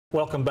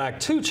Welcome back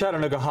to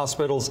Chattanooga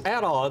hospitals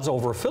at odds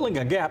over filling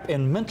a gap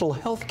in mental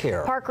health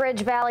care. Park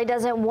Ridge Valley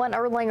doesn't want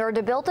Erlanger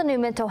to build a new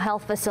mental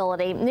health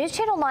facility. News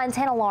Channel 9's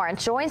Hannah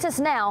Lawrence joins us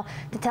now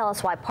to tell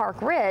us why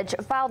Park Ridge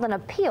filed an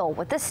appeal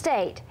with the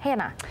state.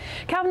 Hannah.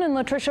 Calvin and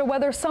Latricia,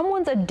 whether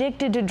someone's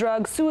addicted to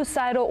drugs,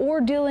 suicidal, or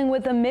dealing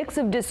with a mix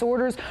of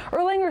disorders,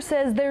 Erlanger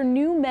says their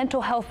new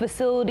mental health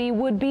facility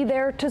would be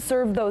there to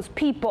serve those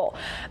people.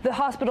 The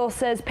hospital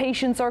says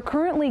patients are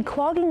currently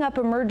clogging up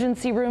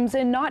emergency rooms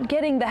and not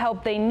getting the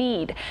help they need.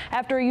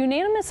 After a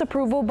unanimous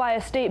approval by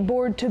a state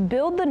board to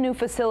build the new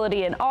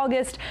facility in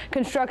August,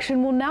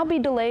 construction will now be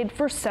delayed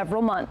for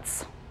several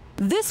months.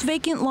 This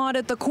vacant lot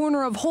at the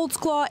corner of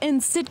Holtzclaw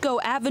and Sitco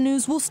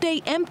Avenues will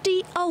stay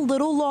empty a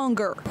little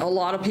longer. A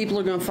lot of people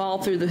are going to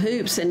fall through the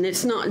hoops, and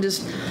it's not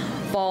just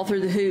fall through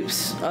the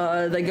hoops.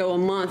 They go a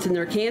month and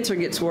their cancer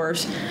gets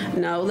worse.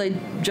 No, they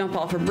jump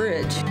off a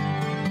bridge.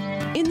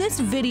 In this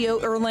video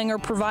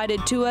Erlanger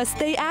provided to us,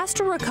 they asked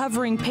a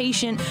recovering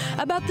patient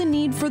about the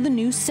need for the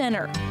new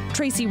center.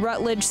 Tracy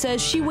Rutledge says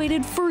she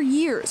waited for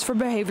years for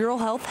behavioral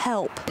health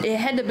help. It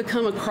had to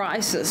become a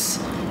crisis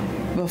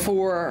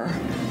before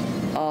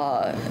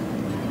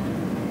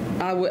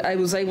I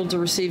was able to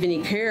receive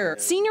any care.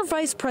 Senior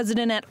Vice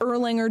President at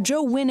Erlanger,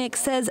 Joe Winnick,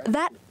 says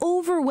that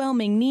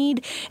overwhelming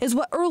need is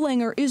what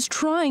Erlanger is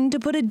trying to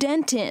put a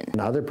dent in.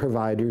 Other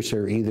providers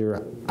are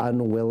either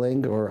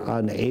unwilling or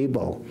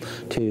unable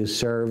to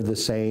serve the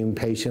same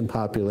patient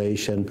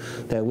population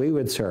that we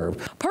would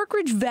serve. Park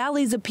Ridge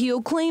Valley's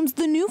appeal claims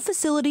the new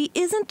facility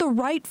isn't the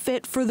right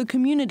fit for the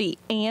community,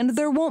 and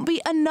there won't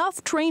be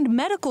enough trained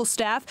medical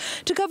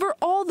staff to cover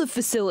all the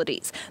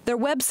facilities. Their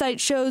website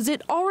shows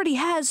it already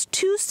has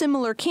 2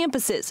 similar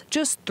campuses,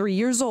 just 3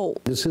 years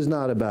old. This is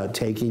not about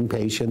taking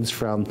patients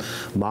from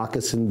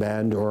Moccasin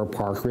Bend or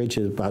Park Ridge.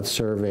 It's about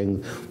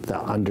serving the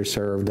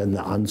underserved and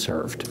the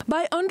unserved.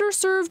 By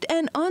underserved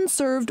and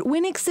unserved,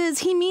 Winnick says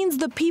he means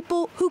the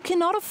people who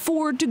cannot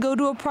afford to go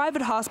to a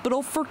private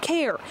hospital for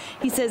care.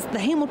 He says the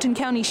Hamilton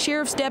County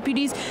Sheriff's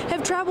deputies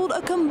have traveled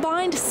a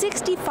combined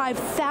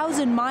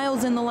 65,000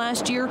 miles in the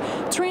last year,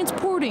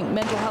 transporting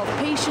mental health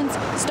patients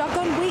stuck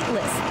on wait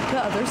lists to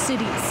other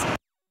cities.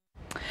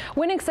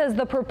 Winnick says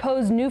the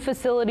proposed new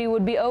facility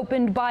would be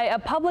opened by a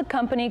public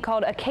company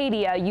called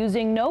Acadia,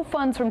 using no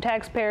funds from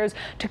taxpayers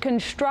to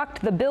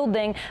construct the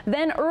building.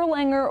 Then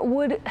Erlanger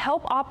would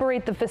help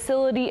operate the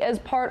facility as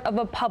part of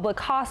a public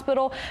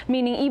hospital,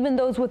 meaning even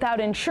those without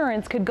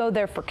insurance could go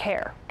there for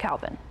care.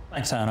 Calvin.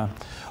 Thanks, Hannah.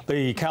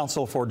 The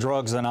Council for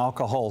Drugs and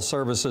Alcohol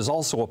Services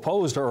also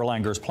opposed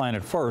Erlanger's plan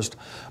at first,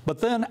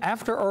 but then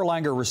after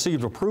Erlanger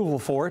received approval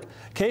for it,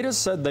 CADAS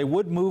said they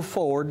would move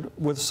forward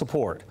with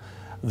support.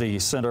 The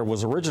center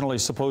was originally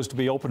supposed to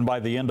be open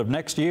by the end of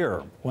next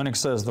year. Winnick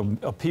says the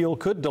appeal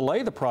could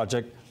delay the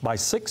project by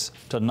 6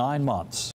 to 9 months.